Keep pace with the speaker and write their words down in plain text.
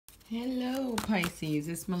Hello Pisces,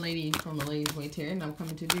 it's Maladys from Maladys Way Tarot, and I'm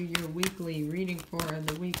coming to do your weekly reading for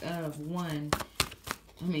the week of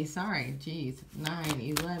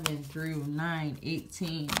 9/11 through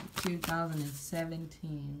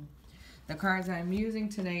 9/18/2017. The cards I'm using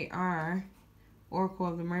today are Oracle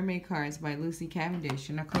of the Mermaid cards by Lucy Cavendish,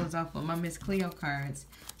 and I close off with my Miss Cleo cards.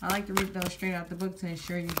 I like to read those straight out the book to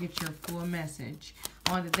ensure you get your full message.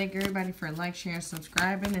 I want to thank everybody for like, sharing,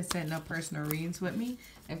 subscribing, and setting up personal readings with me.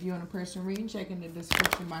 If you want a personal reading, check in the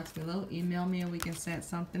description box below. Email me and we can set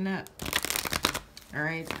something up.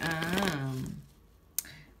 Alright,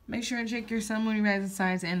 make sure to check your sun, moon, rising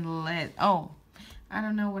signs, and I don't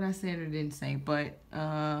know what I said or didn't say, but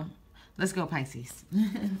let's go Pisces.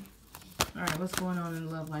 Alright, what's going on in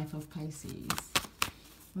the love life of Pisces?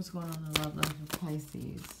 What's going on in the love life of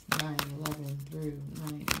Pisces? 9/11 through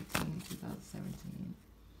 9/18/2017.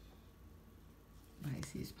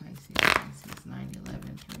 Pisces,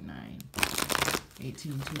 9/11 through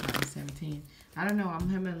 9/18/2017. I don't know, I'm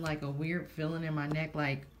having like a weird feeling in my neck,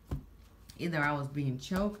 like either I was being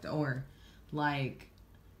choked or like,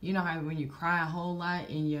 you know how when you cry a whole lot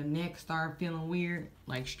and your neck start feeling weird,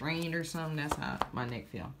 like strained or something? That's how my neck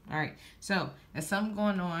feel. Alright, so there's something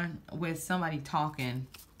going on with somebody talking.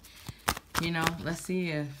 You know, let's see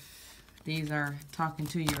if these are talking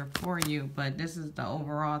to you or for you. But this is the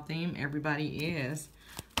overall theme. Everybody is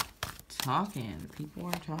talking. People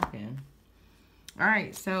are talking.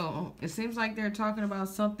 Alright, so it seems like they're talking about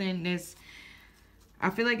something that's, I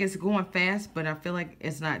feel like it's going fast, but I feel like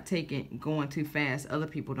it's not going too fast. Other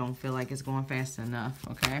people don't feel like it's going fast enough,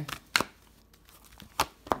 okay?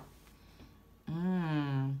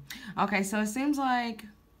 Okay, so it seems like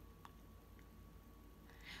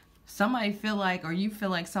somebody feel like, or you feel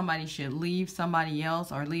like somebody should leave somebody else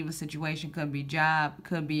or leave a situation. Could be job,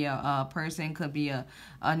 could be a person, could be a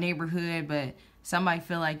neighborhood, but somebody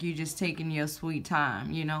feel like you just taking your sweet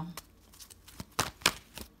time, you know?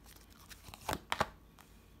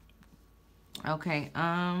 Okay,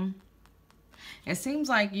 it seems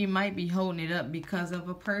like you might be holding it up because of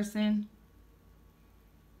a person.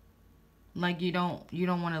 Like you don't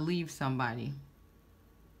want to leave somebody.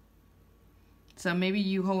 So maybe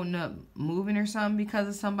you holding up moving or something because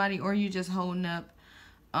of somebody, or you just holding up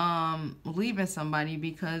leaving somebody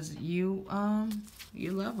because you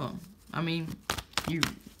love them. I mean, you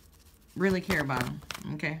really care about them,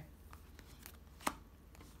 okay?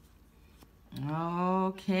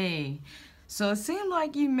 Okay. So it seems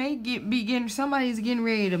like you may somebody's getting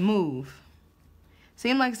ready to move.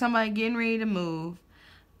 Seem like somebody getting ready to move.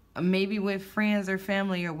 Maybe with friends or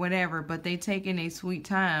family or whatever, but they taking a sweet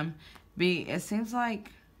time. It seems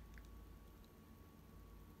like,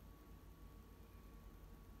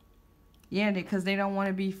 yeah, because they don't want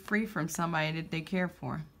to be free from somebody that they care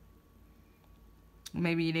for.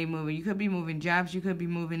 Maybe they moving. You could be moving jobs. You could be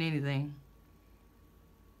moving anything.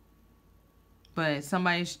 But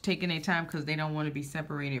somebody's taking their time because they don't want to be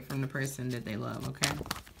separated from the person that they love, okay?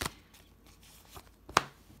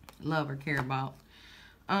 Love or care about.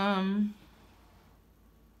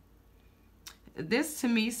 This to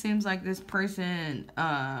me seems like this person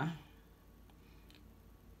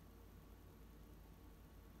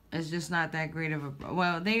is just not that great of a,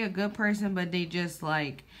 well, they a good person, but they just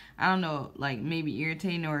like, I don't know, like maybe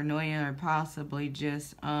irritating or annoying or possibly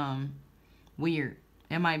just weird.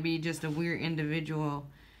 It might be just a weird individual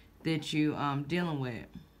that you dealing with.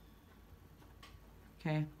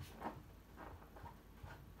 Okay.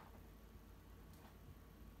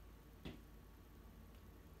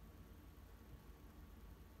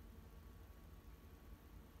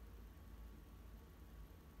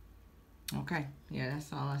 Okay, yeah,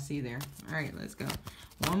 that's all I see there. All right, let's go.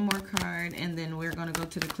 One more card, and then we're going to go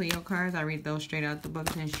to the Cleo cards. I read those straight out the book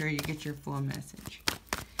to ensure you get your full message.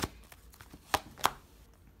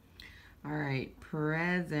 All right,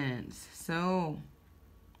 presents. So,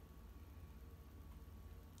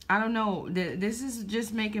 I don't know. This is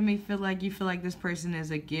just making me feel like you feel like this person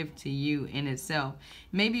is a gift to you in itself.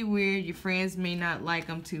 Maybe weird. Your friends may not like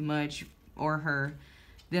them too much or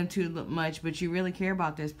them too much, but you really care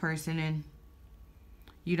about this person and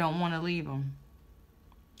you don't want to leave them,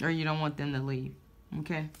 or you don't want them to leave.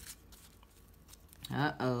 Okay.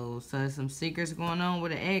 So there's some secrets going on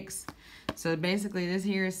with an ex. So basically this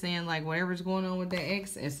here is saying like whatever's going on with the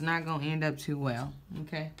ex, it's not going to end up too well.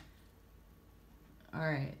 Okay.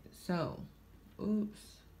 Alright, so oops,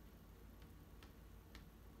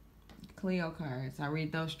 Cleo cards. I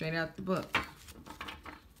read those straight out the book.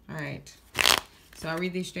 Alright, so I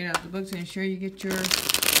read these straight out the book to ensure you get your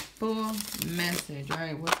full message.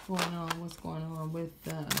 Alright, what's going on with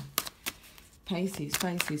Pisces,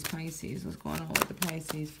 Pisces, Pisces. What's going on with the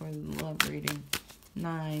Pisces for the love reading?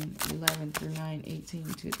 9/11 through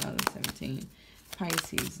 9/18/2017.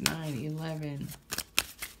 Pisces, 9/11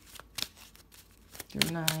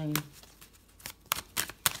 through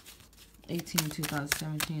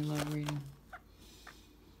 9/18/2017 love reading.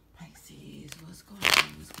 Pisces, what's going on?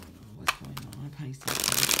 What's going on? What's going on? Pisces,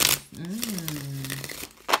 Pisces.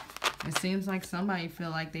 It seems like somebody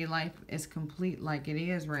feel like their life is complete like it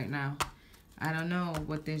is right now. I don't know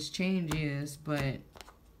what this change is, but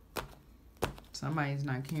somebody's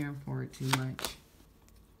not caring for it too much.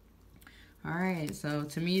 Alright, so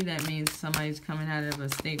to me that means somebody's coming out of a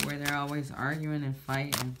state where they're always arguing and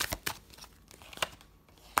fighting.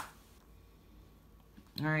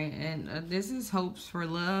 Alright, and this is hopes for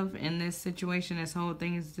love in this situation. This whole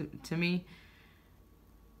thing is to me.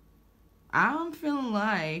 I'm feeling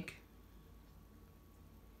like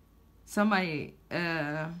somebody,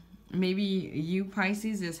 maybe you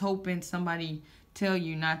Pisces, is hoping somebody tell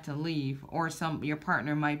you not to leave, or your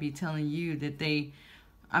partner might be telling you that they,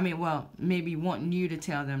 well, maybe wanting you to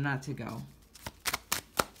tell them not to go.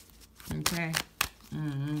 Okay.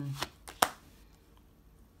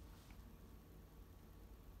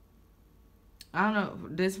 I don't know.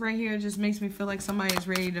 This right here just makes me feel like somebody is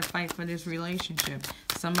ready to fight for this relationship.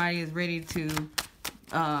 Somebody is ready to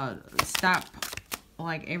stop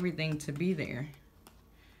like everything to be there.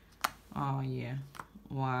 Oh yeah.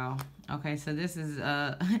 Wow. Okay, so this is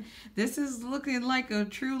this is looking like a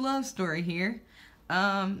true love story here.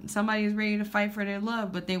 Somebody is ready to fight for their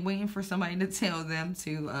love, but they're waiting for somebody to tell them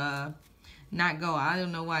to not go. I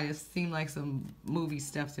don't know why this seemed like some movie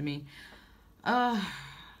stuff to me. I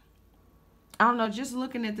don't know, just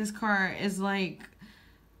looking at this card is like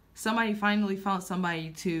somebody finally found somebody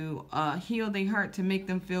to heal their heart, to make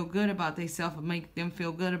them feel good about themselves, and make them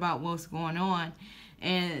feel good about what's going on.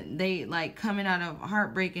 And they like coming out of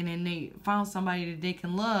heartbreaking, and they found somebody that they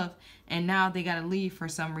can love, and now they got to leave for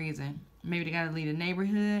some reason. Maybe they got to leave a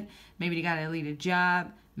neighborhood. Maybe they got to leave a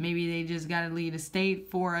job. Maybe they just got to leave the state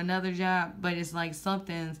for another job. But it's like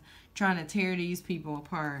something's trying to tear these people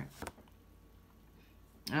apart.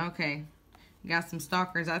 Okay. Got some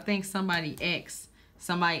stalkers. I think somebody X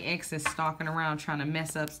is stalking around trying to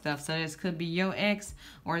mess up stuff. So this could be your ex,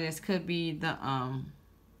 or this could be the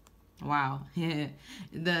wow,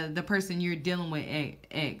 the person you're dealing with,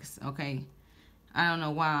 ex. Okay, I don't know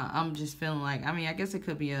why. I'm just feeling like, I guess it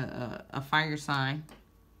could be a fire sign,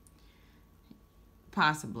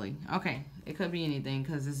 possibly. Okay, it could be anything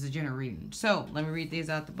because this is a general reading. So let me read these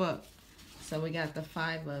out the book. So we got the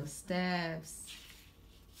 5 of Staves.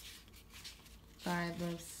 5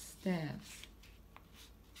 of Staves.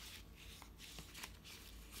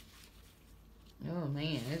 Oh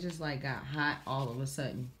man, it just like got hot all of a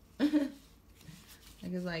sudden. Like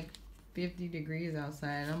it's like 50 degrees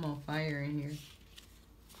outside. I'm on fire in here.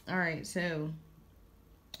 Alright, so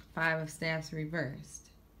 5 of Staves reversed.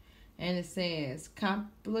 And it says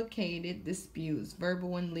complicated disputes,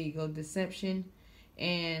 verbal and legal, deception,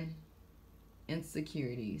 and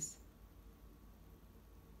insecurities.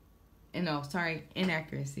 And no, sorry,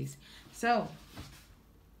 inaccuracies. So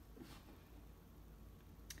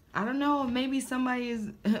I don't know, maybe somebody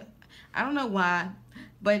is, I don't know why,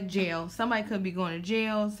 but jail. Somebody could be going to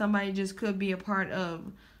jail. Somebody just could be a part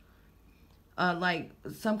of like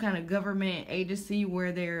some kind of government agency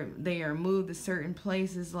where they are moved to certain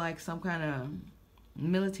places, like some kind of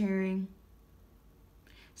military.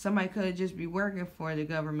 Somebody could just be working for the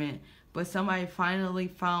government, but somebody finally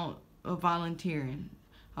found volunteering.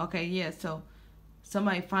 Okay, yeah, so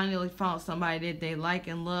somebody finally found somebody that they like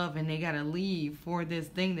and love, and they got to leave for this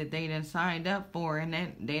thing that they done signed up for, and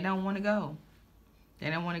they don't want to go. They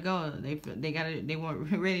don't want to go. They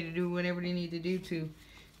want ready to do whatever they need to do to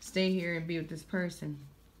stay here and be with this person.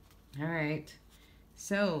 All right.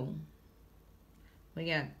 So we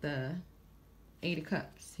got the 8 of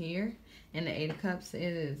Cups here, and the 8 of Cups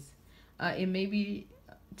is it may be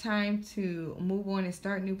time to move on and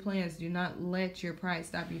start new plans. Do not let your pride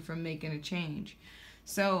stop you from making a change.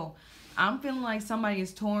 So I'm feeling like somebody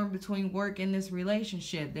is torn between work and this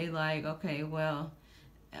relationship. They like, okay, well,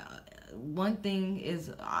 one thing is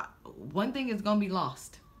gonna be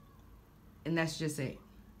lost, and that's just it.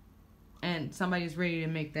 And somebody's ready to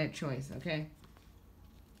make that choice. Okay.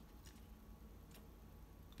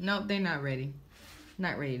 Nope, they're not ready.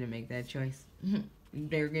 Not ready to make that choice.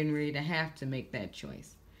 They're getting ready to have to make that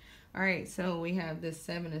choice. All right, so we have this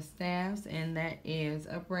 7 of Staves, and that is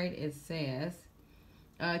upright. It says,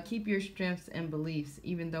 Keep your strengths and beliefs,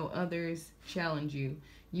 even though others challenge you.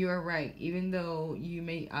 You are right. Even though you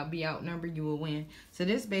may be outnumbered, you will win. So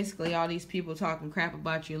this basically all these people talking crap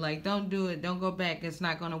about you. Like, don't do it. Don't go back. It's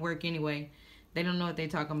not going to work anyway. They don't know what they're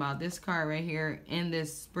talking about. This card right here in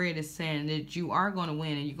this spread is saying that you are going to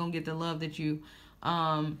win. And you're going to get the love that you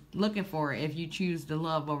looking for if you choose the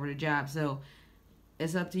love over the job. So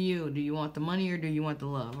it's up to you. Do you want the money or do you want the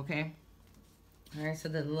love? Okay. All right. So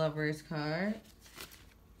the Lovers card.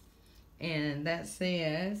 And that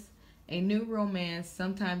says, a new romance,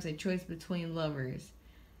 sometimes a choice between lovers.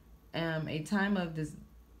 A time of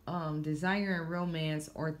desire and romance,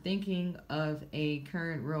 or thinking of a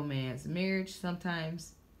current romance. Marriage,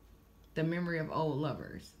 sometimes the memory of old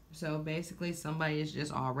lovers. So basically somebody is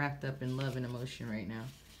just all wrapped up in love and emotion right now.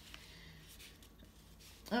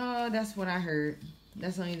 Oh, that's what I heard.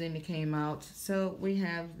 That's the only thing that came out. So we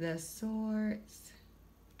have the Swords.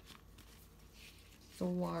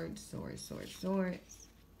 Swords.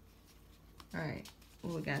 Alright,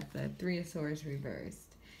 we got the Three of Swords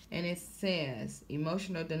reversed. And it says,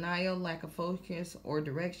 emotional denial, lack of focus or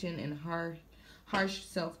direction, and harsh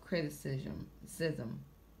self-criticism.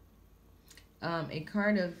 A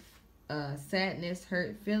card of sadness,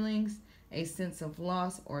 hurt feelings, a sense of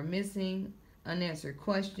loss or missing, unanswered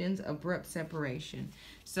questions, abrupt separation.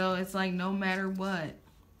 So it's like no matter what,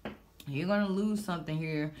 you're going to lose something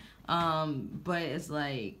here. But it's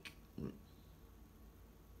like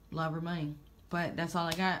love or money. But that's all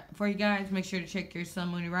I got for you guys. Make sure to check your sun,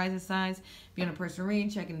 moon, and rising signs. If you want a personal reading,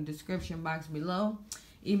 check in the description box below.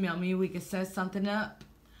 Email me. We can set something up.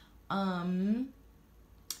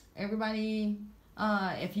 Everybody,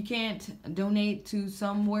 if you can't donate to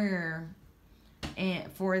somewhere and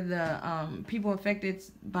for the people affected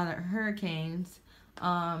by the hurricanes,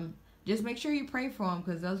 just make sure you pray for them,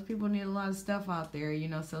 because those people need a lot of stuff out there, you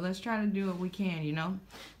know. So let's try to do what we can, you know.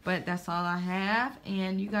 But that's all I have,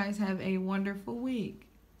 and you guys have a wonderful week.